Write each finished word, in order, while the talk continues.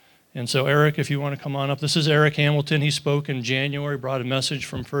And so Eric, if you want to come on up. This is Eric Hamilton. He spoke in January, brought a message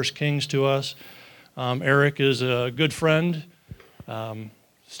from 1 Kings to us. Eric is a good friend,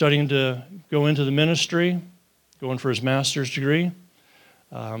 studying to go into the ministry, going for his master's degree.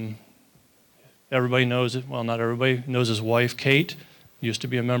 Everybody knows it. Well, not everybody knows his wife, Kate. Used to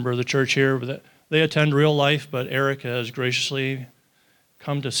be a member of the church here. But they attend Real Life, but Eric has graciously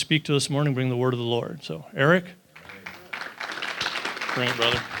come to speak to us this morning, bring the word of the Lord. So, Eric, bring it,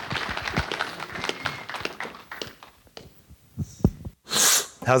 brother.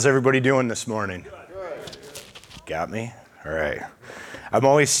 How's everybody doing this morning? Good. Got me? All right. I'm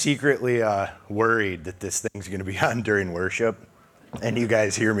always secretly worried that this thing's going to be on during worship, and you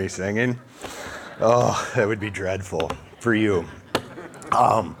guys hear me singing. Oh, that would be dreadful for you.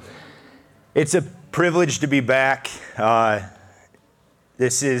 It's a privilege to be back.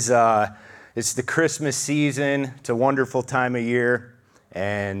 It's the Christmas season. It's a wonderful time of year,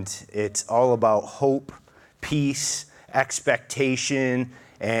 and it's all about hope, peace, expectation,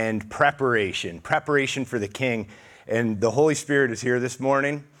 and preparation for the King. And the Holy Spirit is here this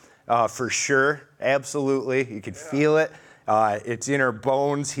morning, for sure, absolutely. You can feel it. It's in our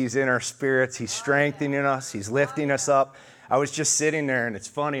bones. He's in our spirits. He's strengthening us. He's lifting us up. I was just sitting there, and it's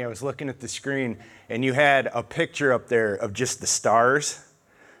funny. I was looking at the screen, and you had a picture up there of just the stars.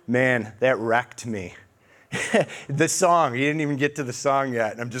 Man, that wrecked me. The song, you didn't even get to the song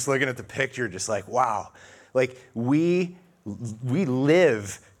yet, and I'm just looking at the picture, just like, wow. Like, we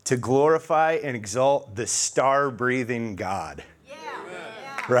live to glorify and exalt the star-breathing God. Yeah.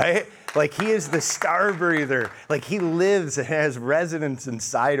 Right? Like, he is the star breather. Like, he lives and has residence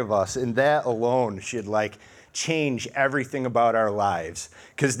inside of us, and that alone should, like, change everything about our lives.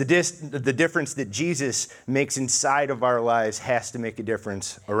 Because the difference that Jesus makes inside of our lives has to make a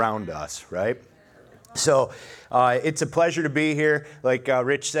difference around us, right? So it's a pleasure to be here. Like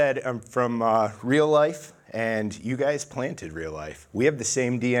Rich said, I'm from Real Life, and you guys planted Real Life. We have the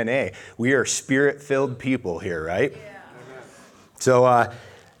same DNA. We are spirit-filled people here, right? Yeah. So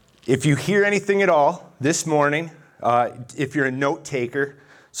if you hear anything at all this morning, if you're a note taker,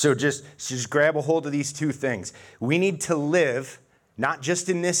 so just grab a hold of these two things. We need to live, not just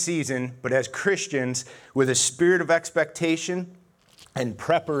in this season, but as Christians, with a spirit of expectation and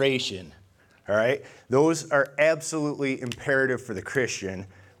preparation. All right? Those are absolutely imperative for the Christian,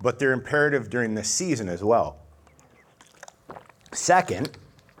 but they're imperative during this season as well. Second,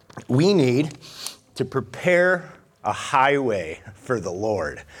 we need to prepare a highway for the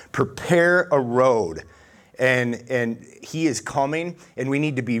Lord. Prepare a road. And he is coming, and we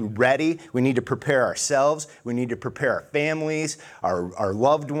need to be ready. We need to prepare ourselves. We need to prepare our families, our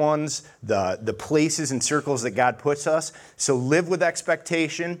loved ones, the places and circles that God puts us. So live with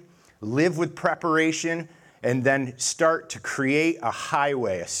expectation, live with preparation, and then start to create a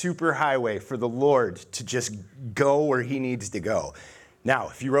highway, a super highway for the Lord to just go where he needs to go. Now,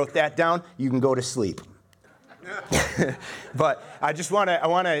 if you wrote that down, you can go to sleep. But I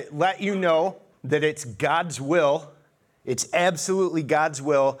want to let you know that it's God's will, it's absolutely God's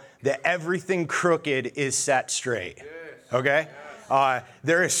will that everything crooked is set straight, okay?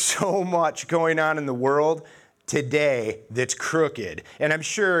 There is so much going on in the world today that's crooked. And I'm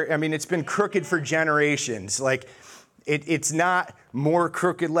sure, it's been crooked for generations. Like, it's not more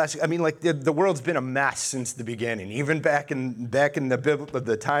crooked, less. The world's been a mess since the beginning. Even back in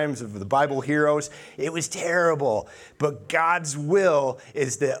the times of the Bible heroes, it was terrible. But God's will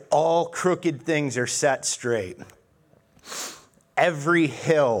is that all crooked things are set straight. Every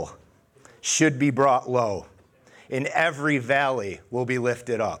hill should be brought low, and every valley will be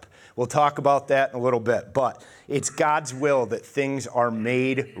lifted up. We'll talk about that in a little bit, but it's God's will that things are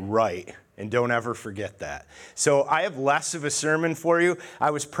made right. And don't ever forget that. So I have less of a sermon for you.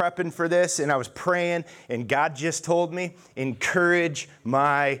 I was prepping for this, and I was praying, and God just told me, encourage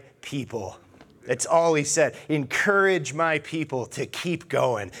my people. That's all he said. Encourage my people to keep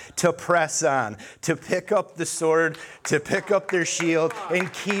going, to press on, to pick up the sword, to pick up their shield,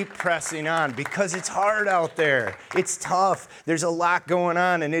 and keep pressing on, because it's hard out there. It's tough. There's a lot going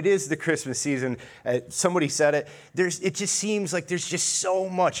on, and it is the Christmas season. Somebody said it. It just seems like there's just so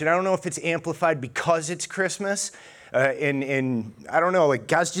much, and I don't know if it's amplified because it's Christmas. And I don't know, like,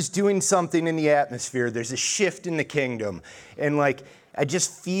 God's just doing something in the atmosphere. There's a shift in the kingdom, and I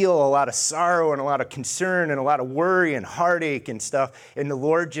just feel a lot of sorrow and a lot of concern and a lot of worry and heartache and stuff. And the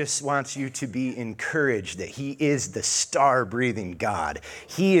Lord just wants you to be encouraged that he is the star-breathing God.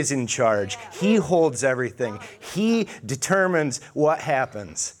 He is in charge. He holds everything. He determines what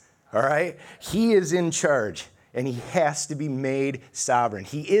happens. All right? He is in charge, and he has to be made sovereign.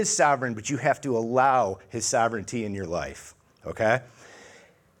 He is sovereign, but you have to allow his sovereignty in your life. Okay?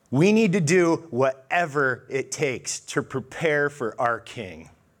 We need to do whatever it takes to prepare for our King,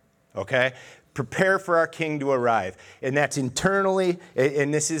 okay? Prepare for our King to arrive. And that's internally,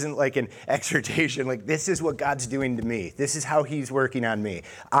 and this isn't like an exhortation, like this is what God's doing to me. This is how he's working on me.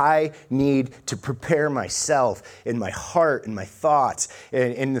 I need to prepare myself and my heart and my thoughts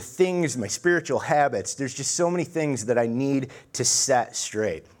and the things, my spiritual habits. There's just so many things that I need to set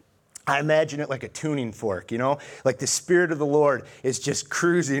straight. I imagine it like a tuning fork, like the Spirit of the Lord is just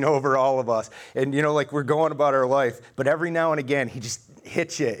cruising over all of us. And, like we're going about our life, but every now and again, he just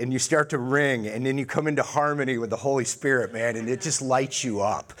hits you and you start to ring and then you come into harmony with the Holy Spirit, man, and it just lights you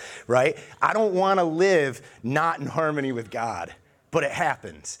up, right? I don't want to live not in harmony with God. But it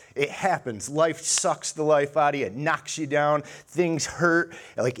happens. It happens. Life sucks the life out of you. It knocks you down. Things hurt.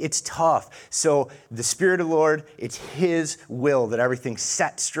 Like, it's tough. So the Spirit of the Lord, it's his will that everything's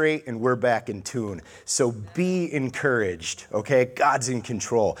set straight and we're back in tune. So be encouraged, okay? God's in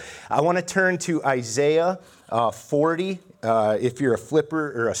control. I want to turn to Isaiah 40. If you're a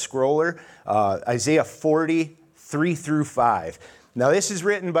flipper or a scroller, Isaiah 40, 3 through 5. Now, this is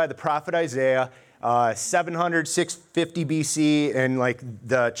written by the prophet Isaiah. 700, 650 BC, and like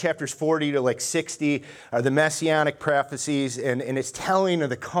the chapters 40 to like 60 are the messianic prophecies, and it's telling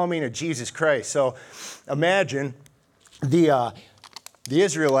of the coming of Jesus Christ. So imagine the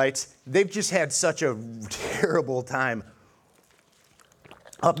Israelites, they've just had such a terrible time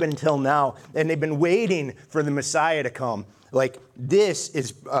up until now, and they've been waiting for the Messiah to come. Like, this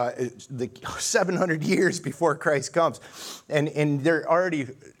is like 700 years before Christ comes, and they're already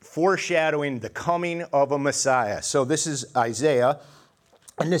foreshadowing the coming of a Messiah. So this is Isaiah,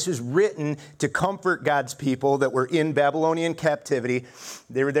 and this was written to comfort God's people that were in Babylonian captivity.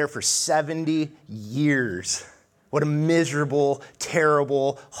 They were there for 70 years. What a miserable,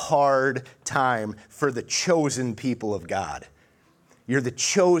 terrible, hard time for the chosen people of God. You're the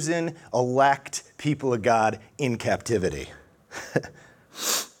chosen, elect people of God in captivity.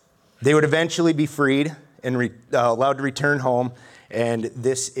 They would eventually be freed and allowed to return home, and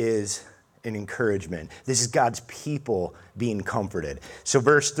this is an encouragement. This is God's people being comforted. So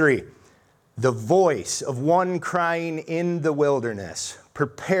verse 3, the voice of one crying in the wilderness,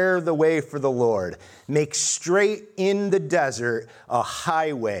 prepare the way for the Lord, make straight in the desert a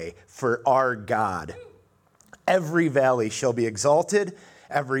highway for our God. Every valley shall be exalted,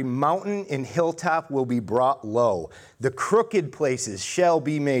 every mountain and hilltop will be brought low. The crooked places shall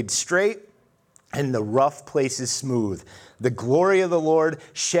be made straight, and the rough places smooth. The glory of the Lord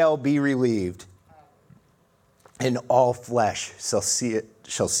shall be relieved, and all flesh shall see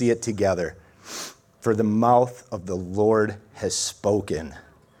it together. For the mouth of the Lord has spoken.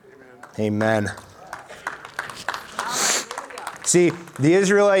 Amen. See, the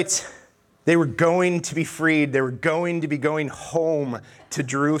Israelites, they were going to be freed. They were going to be going home to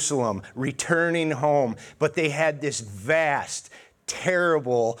Jerusalem, returning home. But they had this vast,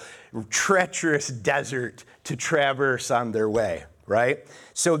 terrible, treacherous desert to traverse on their way, right?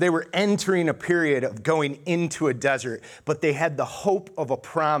 So they were entering a period of going into a desert, but they had the hope of a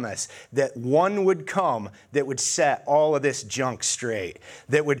promise that one would come that would set all of this junk straight,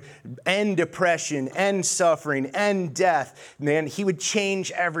 that would end depression, end suffering, end death. Man, he would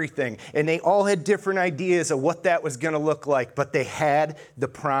change everything. And they all had different ideas of what that was going to look like, but they had the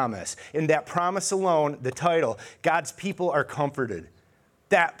promise. And that promise alone, the title, God's people are comforted.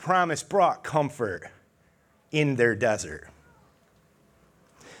 That promise brought comfort in their desert.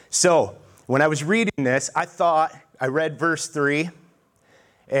 So when I was reading this, I read verse 3,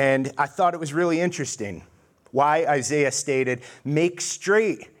 and I thought it was really interesting why Isaiah stated, make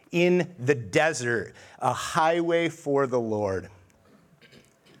straight in the desert a highway for the Lord.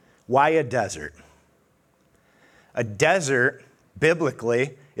 Why a desert? A desert,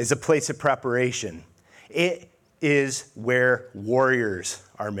 biblically, is a place of preparation. It is where warriors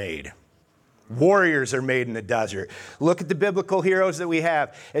are made. Warriors are made in the desert. Look at the biblical heroes that we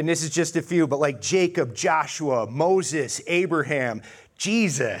have, and this is just a few, but like Jacob, Joshua, Moses, Abraham,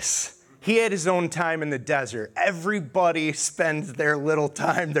 Jesus. He had his own time in the desert. Everybody spends their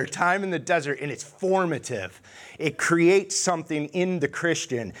time in the desert, and it's formative. It creates something in the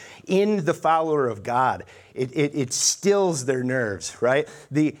Christian, in the follower of God. It stills their nerves, right?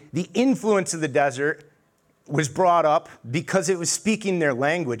 The influence of the desert was brought up because it was speaking their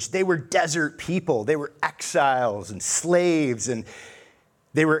language. They were desert people. They were exiles and slaves, and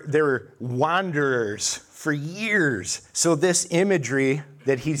they were wanderers for years. So this imagery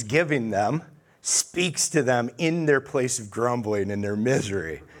that he's giving them speaks to them in their place of grumbling and their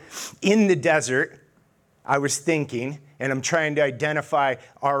misery. In the desert, I was thinking, and I'm trying to identify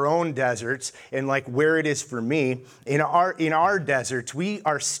our own deserts and like where it is for me. In our deserts, we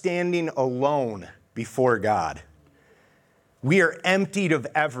are standing alone before God. We are emptied of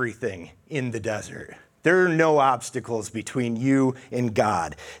everything in the desert. There are no obstacles between you and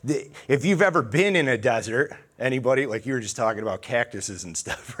God. If you've ever been in a desert, anybody, like you were just talking about cactuses and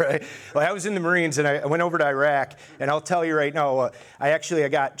stuff, right? Well, I was in the Marines and I went over to Iraq, and I'll tell you right now, I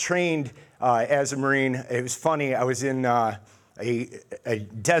got trained as a Marine. It was funny, I was in a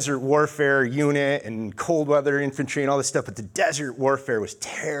desert warfare unit and cold weather infantry and all this stuff, but the desert warfare was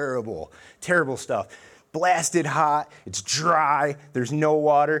terrible, terrible stuff. Blasted hot, it's dry, there's no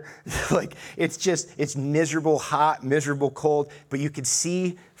water. Like, it's miserable hot, miserable cold, but you could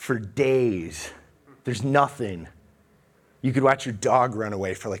see for days, there's nothing. You could watch your dog run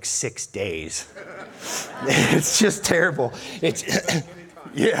away for like 6 days. It's just terrible. It's,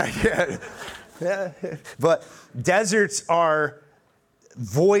 yeah. But deserts are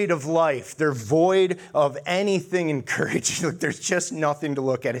void of life. They're void of anything encouraging. There's just nothing to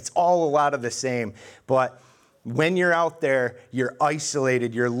look at. It's all a lot of the same. But when you're out there, you're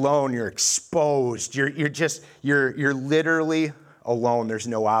isolated, you're alone, you're exposed. You're literally alone. There's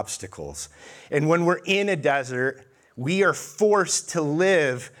no obstacles. And when we're in a desert, we are forced to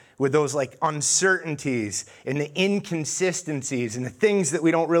live with those like uncertainties and the inconsistencies and the things that we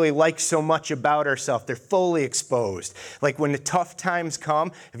don't really like so much about ourselves. They're fully exposed. Like when the tough times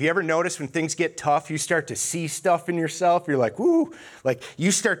come, have you ever noticed when things get tough, you start to see stuff in yourself? You're like, woo, like you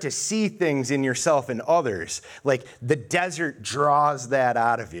start to see things in yourself and others. Like the desert draws that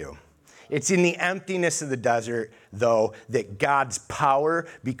out of you. It's in the emptiness of the desert, though, that God's power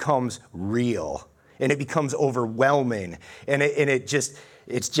becomes real and it becomes overwhelming, and it's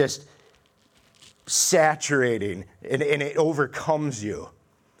just saturating, and it overcomes you.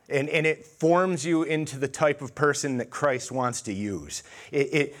 And it forms you into the type of person that Christ wants to use.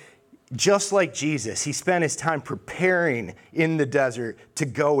 It just like Jesus, he spent his time preparing in the desert to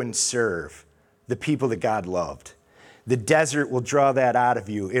go and serve the people that God loved. The desert will draw that out of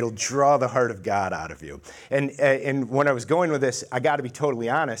you. It'll draw the heart of God out of you. And when I was going with this, I got to be totally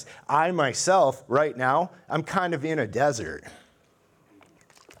honest. I myself, right now, I'm kind of in a desert.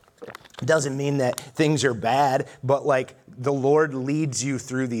 Doesn't mean that things are bad, but like the Lord leads you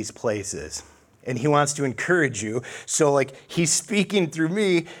through these places and he wants to encourage you. So like he's speaking through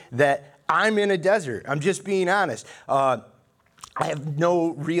me that I'm in a desert. I'm just being honest. I have no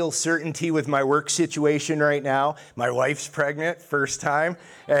real certainty with my work situation right now. My wife's pregnant, first time,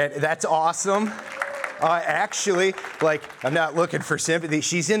 and that's awesome. Actually, like, I'm not looking for sympathy.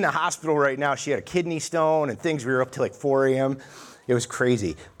 She's in the hospital right now. She had a kidney stone and things. We were up till like 4 a.m. It was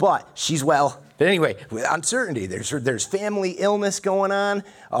crazy, but she's well. But anyway, with uncertainty, there's family illness going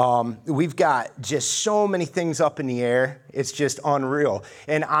on. We've got just so many things up in the air. It's just unreal.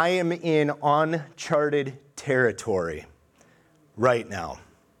 And I am in uncharted territory right now.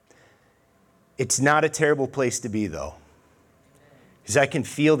 It's not a terrible place to be, though, because I can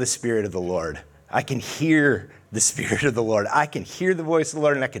feel the Spirit of the Lord. I can hear the Spirit of the Lord. I can hear the voice of the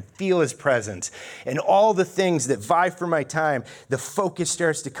Lord, and I can feel his presence. And all the things that vie for my time, the focus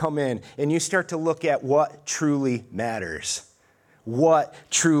starts to come in, and you start to look at what truly matters. What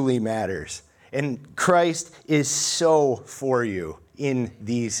truly matters. And Christ is so for you in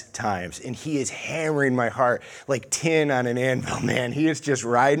these times. And he is hammering my heart like tin on an anvil, man. He is just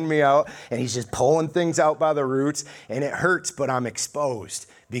riding me out, and he's just pulling things out by the roots, and it hurts, but I'm exposed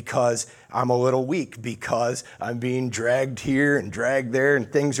because I'm a little weak, because I'm being dragged here and dragged there,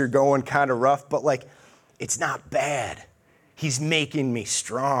 and things are going kind of rough, but like, it's not bad. He's making me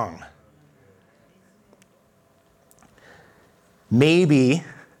strong. Maybe,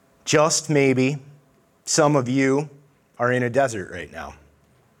 just maybe, some of you are in a desert right now.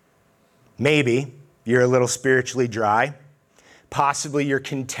 Maybe you're a little spiritually dry. Possibly you're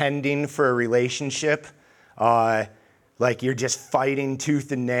contending for a relationship, like you're just fighting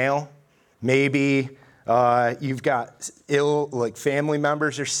tooth and nail. Maybe you've got like family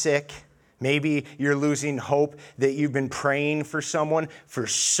members are sick. Maybe you're losing hope that you've been praying for someone for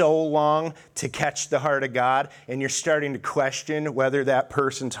so long to catch the heart of God, and you're starting to question whether that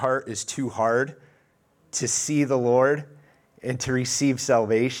person's heart is too hard to see the Lord and to receive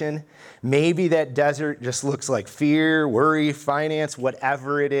salvation. Maybe that desert just looks like fear, worry, finance,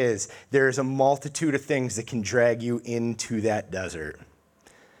 whatever it is. There's a multitude of things that can drag you into that desert.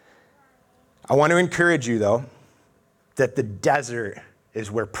 I want to encourage you, though, that the desert is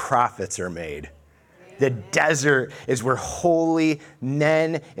where prophets are made. The desert is where holy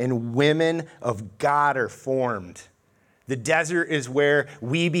men and women of God are formed. The desert is where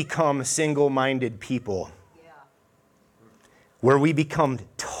we become single-minded people. where we become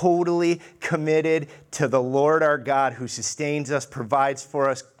totally committed to the Lord our God who sustains us, provides for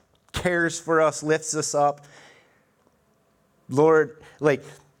us, cares for us, lifts us up. Lord, like,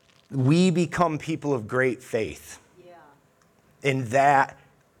 we become people of great faith. Yeah. And that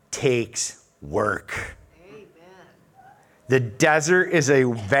takes work. Amen. The desert is a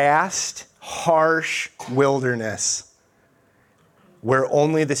vast, harsh wilderness where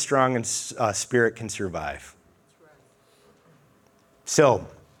only the strong in spirit can survive. So,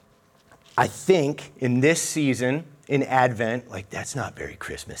 I think in this season, in Advent, like, that's not very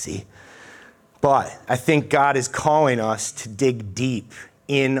Christmassy, but I think God is calling us to dig deep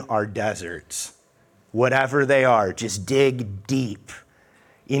in our deserts. Whatever they are, just dig deep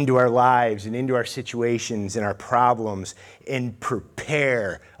into our lives and into our situations and our problems and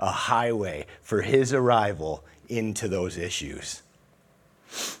prepare a highway for his arrival into those issues.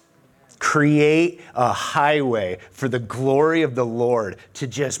 Create a highway for the glory of the Lord to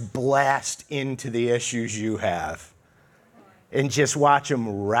just blast into the issues you have and just watch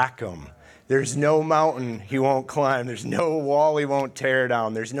him wreck them. There's no mountain he won't climb. There's no wall he won't tear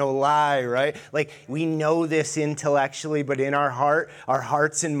down. There's no lie, right? Like, we know this intellectually, but in our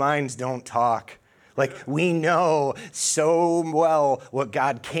hearts and minds don't talk. Like, we know so well what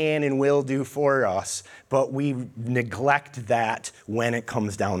God can and will do for us, but we neglect that when it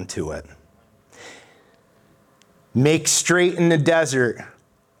comes down to it. Make straight in the desert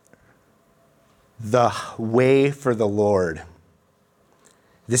the way for the Lord.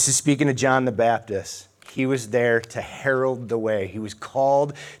 This is speaking of John the Baptist. He was there to herald the way. He was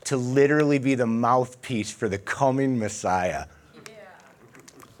called to literally be the mouthpiece for the coming Messiah.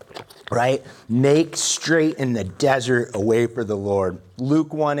 Yeah. Right? Make straight in the desert a way for the Lord. Luke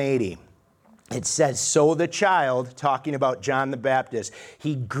 1:80. It says, so the child, talking about John the Baptist,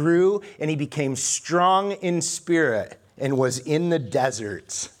 he grew and he became strong in spirit and was in the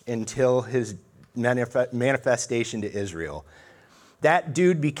deserts until his manifestation to Israel. That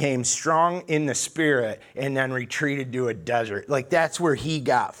dude became strong in the spirit and then retreated to a desert. Like, that's where he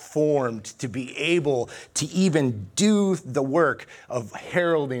got formed to be able to even do the work of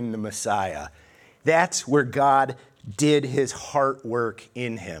heralding the Messiah. That's where God did his heart work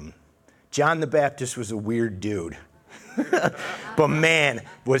in him. John the Baptist was a weird dude. But man,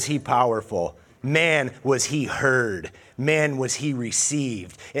 was he powerful. Man, was he heard. Man, was he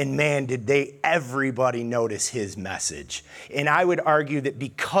received. And man, did everybody notice his message. And I would argue that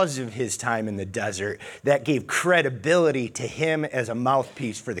because of his time in the desert, that gave credibility to him as a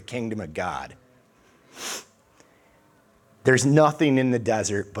mouthpiece for the kingdom of God. There's nothing in the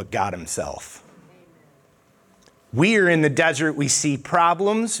desert but God himself. We are in the desert. We see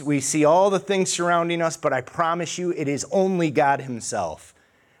problems. We see all the things surrounding us, but I promise you, it is only God himself.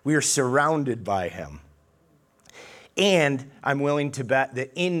 We are surrounded by him. And I'm willing to bet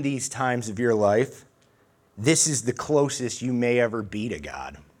that in these times of your life, this is the closest you may ever be to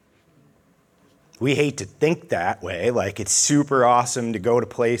God. We hate to think that way. Like, it's super awesome to go to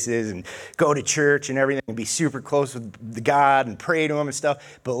places and go to church and everything and be super close with God and pray to him and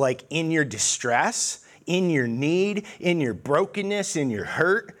stuff. But like, in your distress, in your need, in your brokenness, in your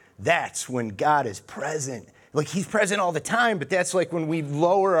hurt, that's when God is present. Like, he's present all the time, but that's like when we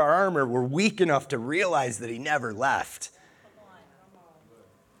lower our armor, we're weak enough to realize that he never left.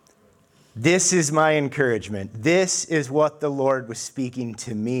 This is my encouragement. This is what the Lord was speaking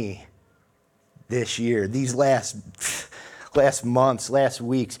to me this year, these last months, last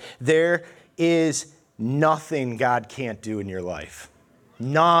weeks. There is nothing God can't do in your life.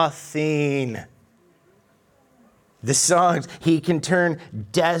 Nothing. The songs, he can turn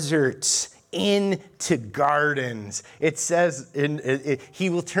deserts into gardens. It says he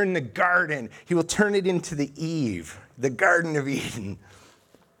will turn the garden, he will turn it into the Eve, the Garden of Eden.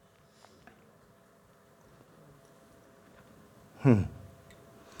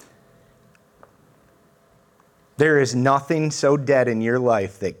 There is nothing so dead in your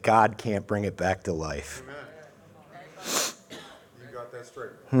life that God can't bring it back to life. Amen. You got that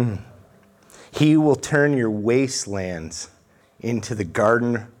straight. He will turn your wastelands into the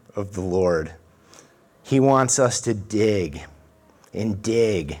garden of the Lord. He wants us to dig and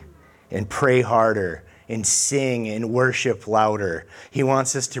pray harder and sing and worship louder. He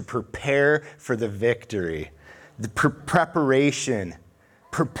wants us to prepare for the victory. The preparation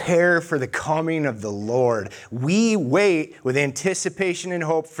Prepare for the coming of the Lord. We wait with anticipation and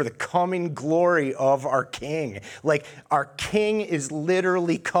hope for the coming glory of our King. Like, our King is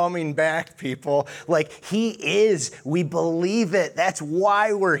literally coming back, people. Like, he is. We believe it. That's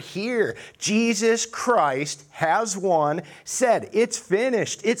why we're here. Jesus Christ has won, said, it's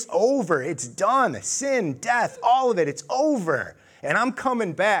finished. It's over. It's done. Sin, death, all of it. It's over. And I'm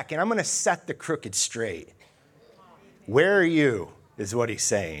coming back, and I'm going to set the crooked straight. Where are you? Is what he's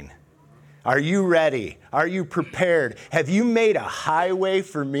saying. Are you ready? Are you prepared? Have you made a highway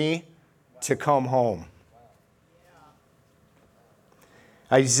for me to come home?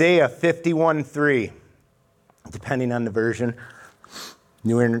 Isaiah 51:3, depending on the version,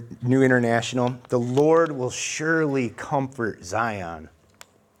 New International. The Lord will surely comfort Zion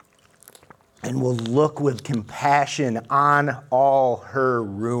and will look with compassion on all her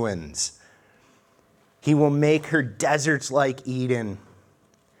ruins. He will make her deserts like Eden,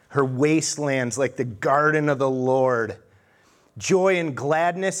 her wastelands like the garden of the Lord. Joy and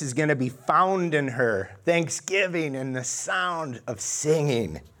gladness is going to be found in her, thanksgiving and the sound of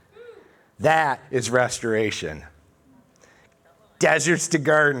singing. That is restoration. Deserts to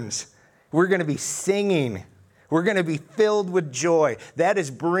gardens. We're going to be singing. We're going to be filled with joy. That is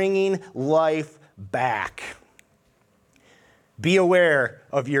bringing life back. Be aware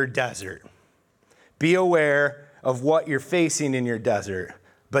of your desert. Be aware of what you're facing in your desert,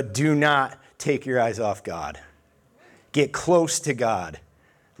 but do not take your eyes off God. Get close to God.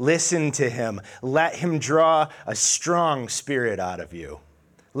 Listen to him. Let him draw a strong spirit out of you.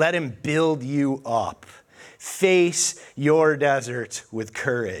 Let him build you up. Face your desert with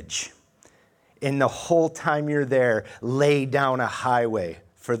courage. And the whole time you're there, lay down a highway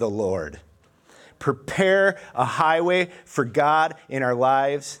for the Lord. Prepare a highway for God in our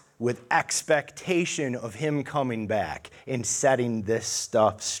lives with expectation of him coming back and setting this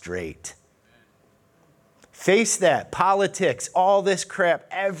stuff straight. Face that. Politics, all this crap,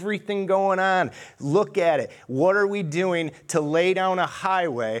 everything going on. Look at it. What are we doing to lay down a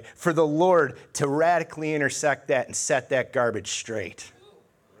highway for the Lord to radically intersect that and set that garbage straight?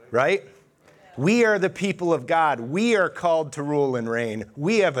 Right? We are the people of God. We are called to rule and reign.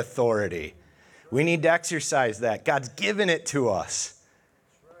 We have authority. We need to exercise that. God's given it to us.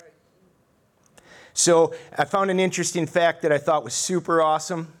 So I found an interesting fact that I thought was super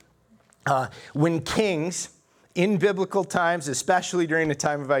awesome. When kings, in biblical times, especially during the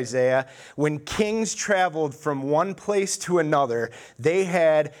time of Isaiah, when kings traveled from one place to another, they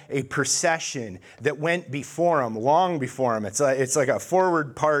had a procession that went before them, long before them. It's like a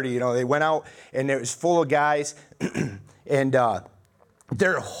forward party. They went out and it was full of guys, and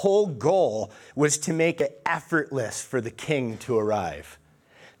their whole goal was to make it effortless for the king to arrive.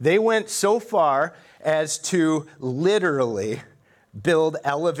 They went so far as to literally build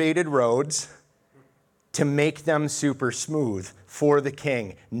elevated roads to make them super smooth for the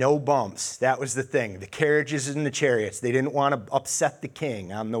king. No bumps. That was the thing. The carriages and the chariots, they didn't want to upset the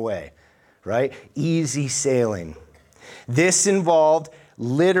king on the way, right? Easy sailing. This involved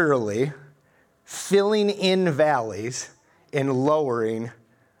literally filling in valleys and lowering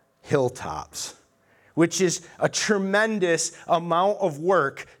hilltops, which is a tremendous amount of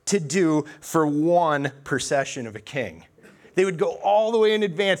work to do for one procession of a king. They would go all the way in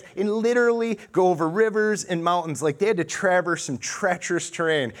advance and literally go over rivers and mountains. Like, they had to traverse some treacherous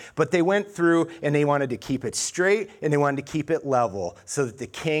terrain, but they went through and they wanted to keep it straight and they wanted to keep it level so that the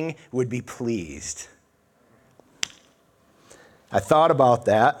king would be pleased. I thought about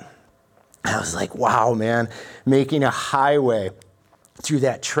that. I was like, wow, man, making a highway through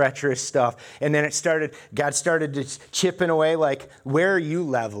that treacherous stuff. And then God started just chipping away, like, where are you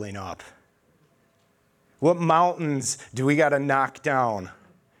leveling up? What mountains do we got to knock down?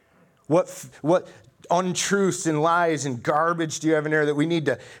 What untruths and lies and garbage do you have in there that we need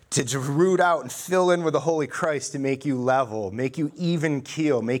to root out and fill in with the Holy Christ to make you level, make you even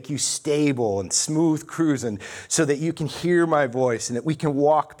keel, make you stable and smooth cruising so that you can hear my voice and that we can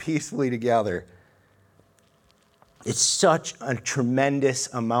walk peacefully together? It's such a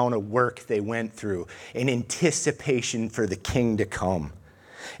tremendous amount of work they went through in anticipation for the king to come.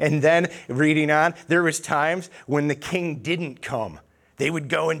 And then, reading on, there was times when the king didn't come. They would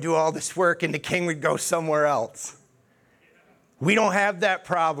go and do all this work, and the king would go somewhere else. We don't have that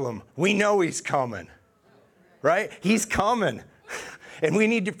problem. We know he's coming, right? He's coming. And we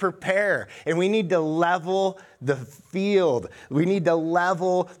need to prepare, and we need to level the field. We need to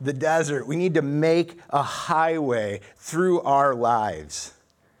level the desert. We need to make a highway through our lives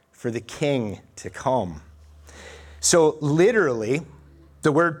for the king to come. So literally,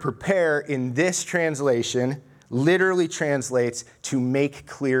 the word prepare in this translation literally translates to make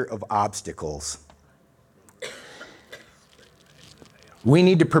clear of obstacles. We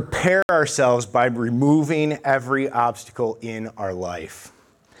need to prepare ourselves by removing every obstacle in our life.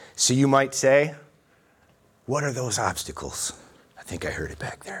 So you might say, what are those obstacles? I think I heard it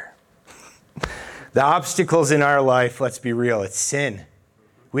back there. The obstacles in our life, let's be real, it's sin.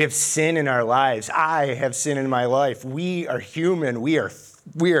 We have sin in our lives. I have sin in my life. We are human. We are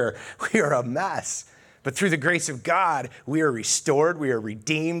a mess. But through the grace of God, we are restored, we are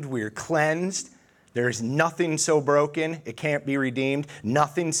redeemed, we are cleansed. There is nothing so broken it can't be redeemed,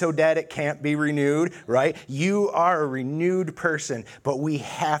 nothing so dead it can't be renewed, right? You are a renewed person, but we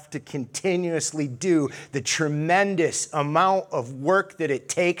have to continuously do the tremendous amount of work that it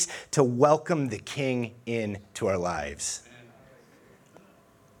takes to welcome the King into our lives.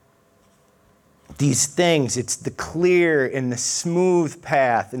 These things, it's the clear and the smooth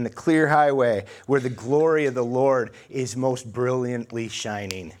path and the clear highway where the glory of the Lord is most brilliantly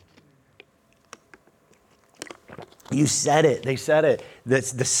shining. You said it. They said it.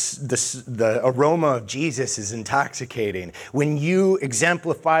 The aroma of Jesus is intoxicating. When you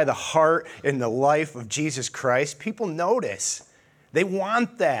exemplify the heart and the life of Jesus Christ, people notice. They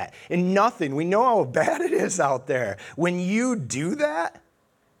want that. And nothing. We know how bad it is out there. When you do that,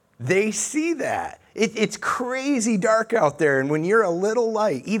 they see that. It's crazy dark out there. And when you're a little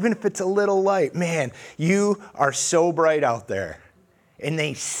light, even if it's a little light, man, you are so bright out there. And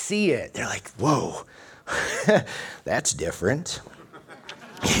they see it. They're like, whoa. That's different.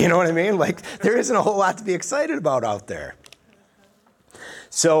 You know what I mean? Like, there isn't a whole lot to be excited about out there.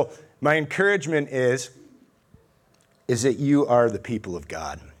 So my encouragement is that you are the people of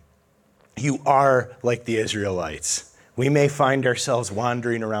God. You are like the Israelites. We may find ourselves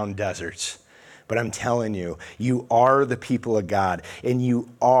wandering around deserts, but I'm telling you, you are the people of God, and you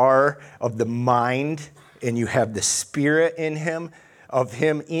are of the mind, and you have the Spirit in Him, of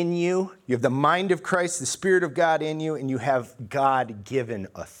Him in you. You have the mind of Christ, the Spirit of God in you, and you have God-given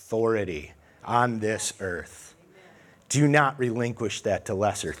authority on this earth. Do not relinquish that to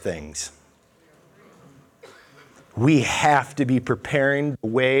lesser things. We have to be preparing the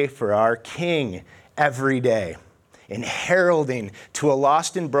way for our King every day and heralding to a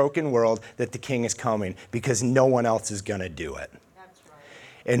lost and broken world that the King is coming, because no one else is going to do it. That's right.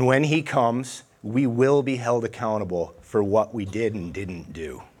 And when He comes, we will be held accountable for what we did and didn't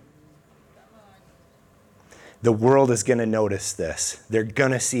do. The world is going to notice this. They're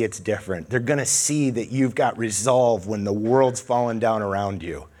going to see it's different. They're going to see that you've got resolve when the world's falling down around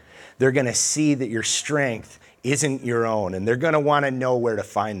you. They're going to see that your strength isn't your own, and they're going to want to know where to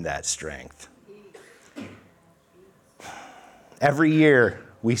find that strength. Every year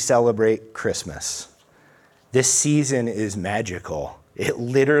we celebrate Christmas. This season is magical. It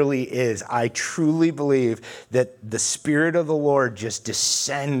literally is. I truly believe that the Spirit of the Lord just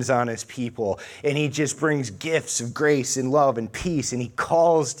descends on His people, and He just brings gifts of grace and love and peace, and He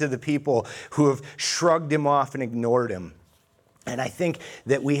calls to the people who have shrugged Him off and ignored Him. And I think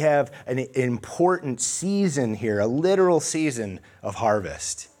that we have an important season here, a literal season of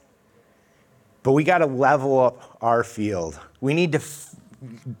harvest. But we got to level up our field. We need to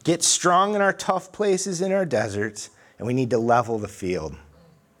get strong in our tough places in our deserts, and we need to level the field.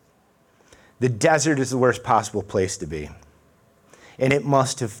 The desert is the worst possible place to be. And it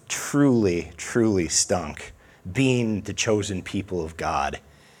must have truly, truly stunk being the chosen people of God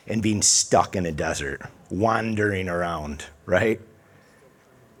and being stuck in a desert, wandering around, right?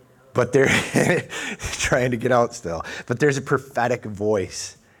 But they're trying to get out still. But there's a prophetic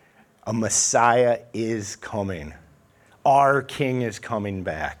voice. A Messiah is coming. Our King is coming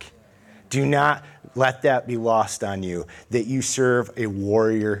back. Do not let that be lost on you, that you serve a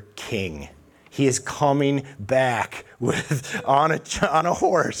warrior king. He is coming back on a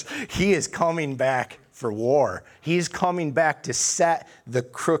horse. He is coming back for war. He is coming back to set the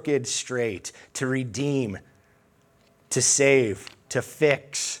crooked straight, to redeem, to save, to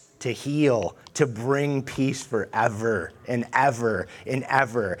fix, to heal, to bring peace forever and ever and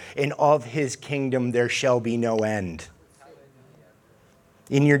ever. And of His kingdom there shall be no end.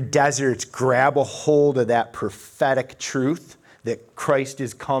 In your deserts, grab a hold of that prophetic truth that Christ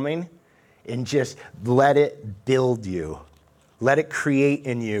is coming and just let it build you. Let it create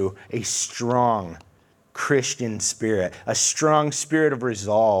in you a strong Christian spirit, a strong spirit of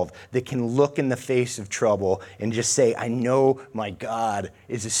resolve that can look in the face of trouble and just say, I know my God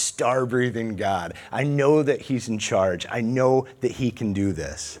is a star-breathing God. I know that He's in charge. I know that He can do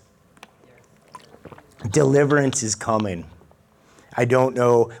this. Deliverance is coming. I don't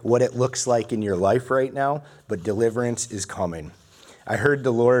know what it looks like in your life right now, but deliverance is coming. I heard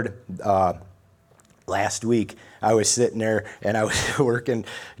the Lord last week, I was sitting there and I was working,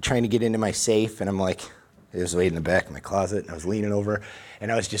 trying to get into my safe, and I'm like, it was way in the back of my closet, and I was leaning over,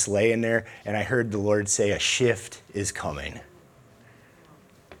 and I was just laying there, and I heard the Lord say, a shift is coming.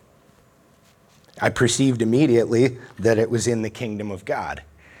 I perceived immediately that it was in the kingdom of God.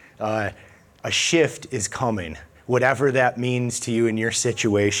 A shift is coming. Whatever that means to you in your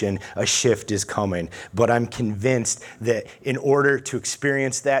situation, a shift is coming. But I'm convinced that in order to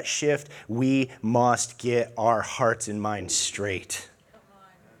experience that shift, we must get our hearts and minds straight.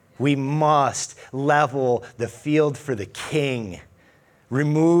 We must level the field for the King.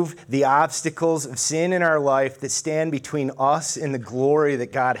 Remove the obstacles of sin in our life that stand between us and the glory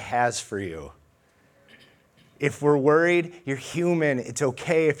that God has for you. If we're worried, you're human. It's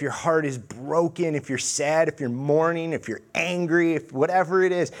okay if your heart is broken, if you're sad, if you're mourning, if you're angry, if whatever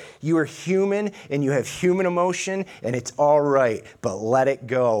it is. You are human and you have human emotion, and it's all right. But let it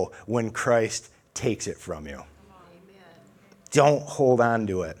go when Christ takes it from you. Don't hold on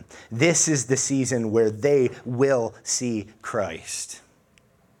to it. This is the season where they will see Christ.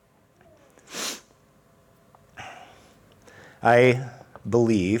 I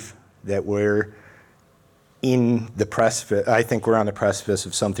believe that we're in the precipice. I think we're on the precipice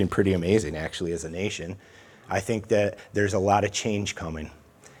of something pretty amazing, actually, as a nation. I think that there's a lot of change coming.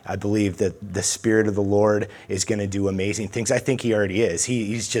 I believe that the Spirit of the Lord is going to do amazing things. I think He already is.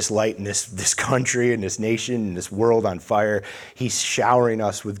 He's just lighting this country and this nation and this world on fire. He's showering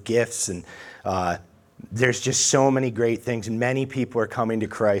us with gifts, and there's just so many great things. Many people are coming to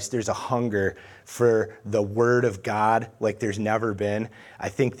Christ. There's a hunger for the Word of God like there's never been. I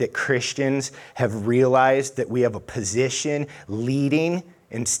think that Christians have realized that we have a position leading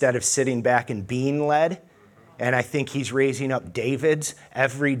instead of sitting back and being led. And I think He's raising up Davids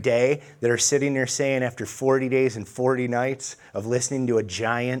every day that are sitting there saying, after 40 days and 40 nights of listening to a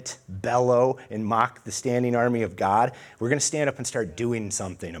giant bellow and mock the standing army of God, we're going to stand up and start doing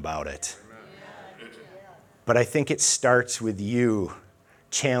something about it. But I think it starts with you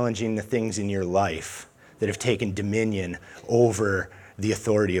challenging the things in your life that have taken dominion over the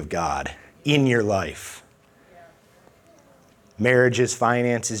authority of God in your life. Marriages,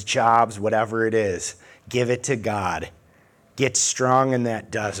 finances, jobs, whatever it is, give it to God. Get strong in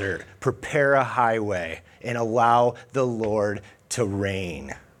that desert. Prepare a highway and allow the Lord to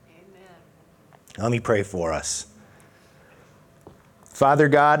reign. Amen. Let me pray for us. Father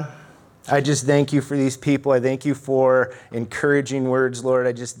God, I just thank you for these people. I thank you for encouraging words, Lord.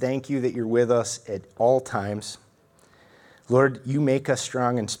 I just thank you that you're with us at all times. Lord, you make us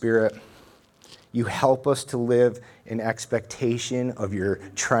strong in spirit. You help us to live in expectation of your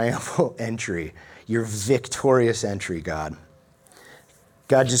triumphal entry, your victorious entry, God.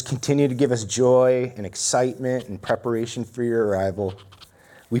 God, just continue to give us joy and excitement and preparation for your arrival.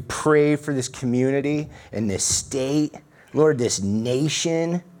 We pray for this community and this state, Lord, this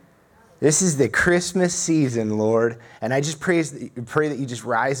nation. This is the Christmas season, Lord, and I just pray that you just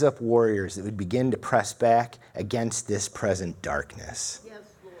rise up warriors that would begin to press back against this present darkness. Yes,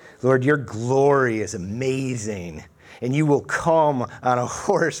 Lord, your glory is amazing, and you will come on a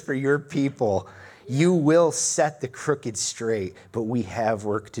horse for your people. You will set the crooked straight, but we have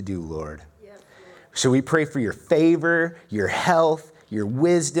work to do, Lord. Yes, Lord. So we pray for your favor, your health, your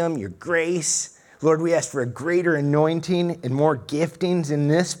wisdom, your grace. Lord, we ask for a greater anointing and more giftings in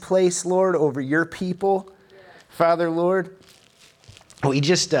this place, Lord, over your people. Yeah. Father, Lord, we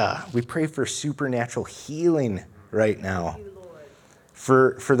pray for supernatural healing right now. You,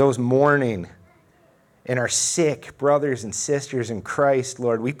 for those mourning and our sick brothers and sisters in Christ,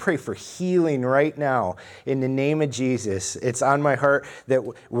 Lord, we pray for healing right now in the name of Jesus. It's on my heart that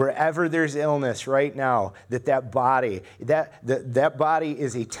wherever there's illness right now, that body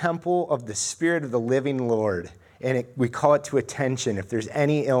is a temple of the Spirit of the living Lord, and we call it to attention. If there's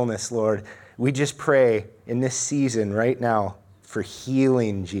any illness, Lord, we just pray in this season right now for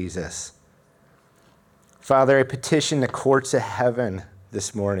healing, Jesus. Father, I petition the courts of heaven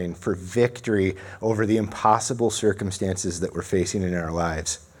this morning for victory over the impossible circumstances that we're facing in our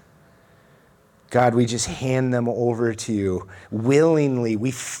lives. God, we just hand them over to you willingly.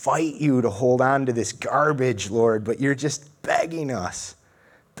 We fight you to hold on to this garbage, Lord, but you're just begging us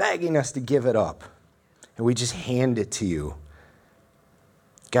to give it up. And we just hand it to you.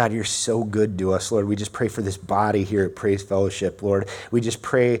 God, you're so good to us, Lord. We just pray for this body here at Praise Fellowship, Lord. We just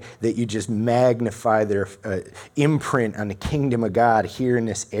pray that you just magnify their imprint on the kingdom of God here in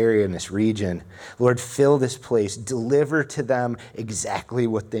this area, in this region. Lord, fill this place. Deliver to them exactly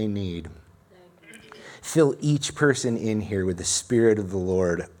what they need. Fill each person in here with the Spirit of the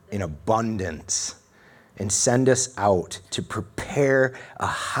Lord in abundance. and send us out to prepare a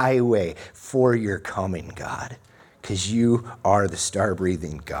highway for your coming, God, because you are the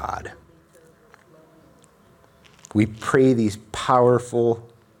star-breathing God. We pray these powerful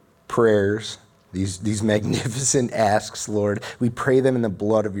prayers, these magnificent asks, Lord. We pray them in the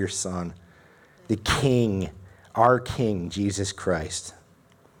blood of your Son, the King, our King, Jesus Christ.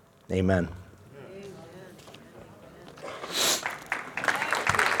 Amen.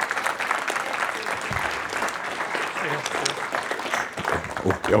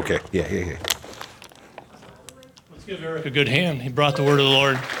 Okay. Yeah. Let's give Eric a good hand. He brought the word of the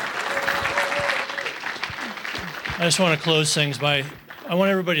Lord. I just want to close things by, I want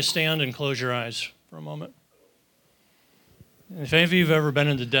everybody to stand and close your eyes for a moment. And if any of you have ever been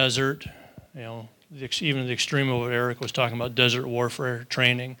in the desert, even the extreme of what Eric was talking about, desert warfare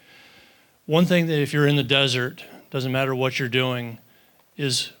training, one thing that if you're in the desert, doesn't matter what you're doing,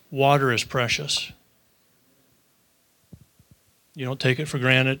 is water is precious. You don't take it for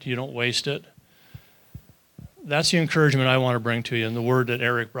granted. You don't waste it. That's the encouragement I want to bring to you. And the word that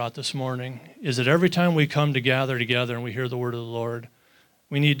Eric brought this morning is that every time we come to gather together and we hear the word of the Lord,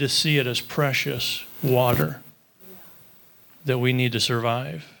 we need to see it as precious water that we need to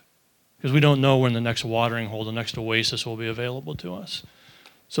survive. Because we don't know when the next watering hole, the next oasis will be available to us.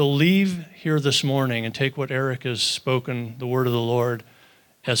 So leave here this morning and take what Eric has spoken, the word of the Lord,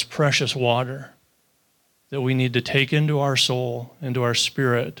 as precious water that we need to take into our soul, into our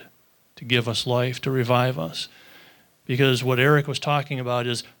spirit, to give us life, to revive us. Because what Eric was talking about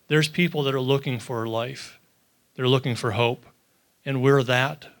is there's people that are looking for life. They're looking for hope. And we're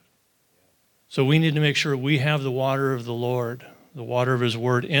that. So we need to make sure we have the water of the Lord, the water of his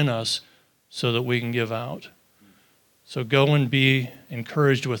word in us, so that we can give out. So go and be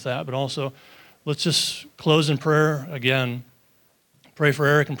encouraged with that. But also, let's just close in prayer again. Pray for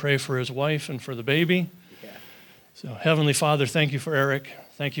Eric and pray for his wife and for the baby. So Heavenly Father, thank you for Eric.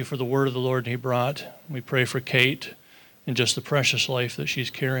 Thank you for the word of the Lord he brought. We pray for Kate and just the precious life that she's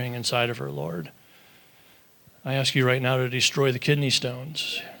carrying inside of her, Lord. I ask you right now to destroy the kidney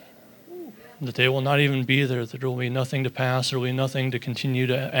stones, that they will not even be there, that there will be nothing to pass, there will be nothing to continue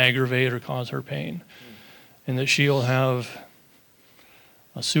to aggravate or cause her pain, and that she will have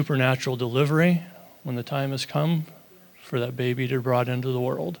a supernatural delivery when the time has come for that baby to be brought into the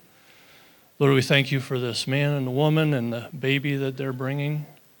world. Lord, we thank you for this man and the woman and the baby that they're bringing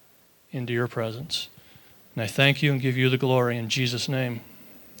into your presence. And I thank you and give you the glory in Jesus' name.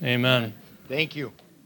 Amen. Thank you.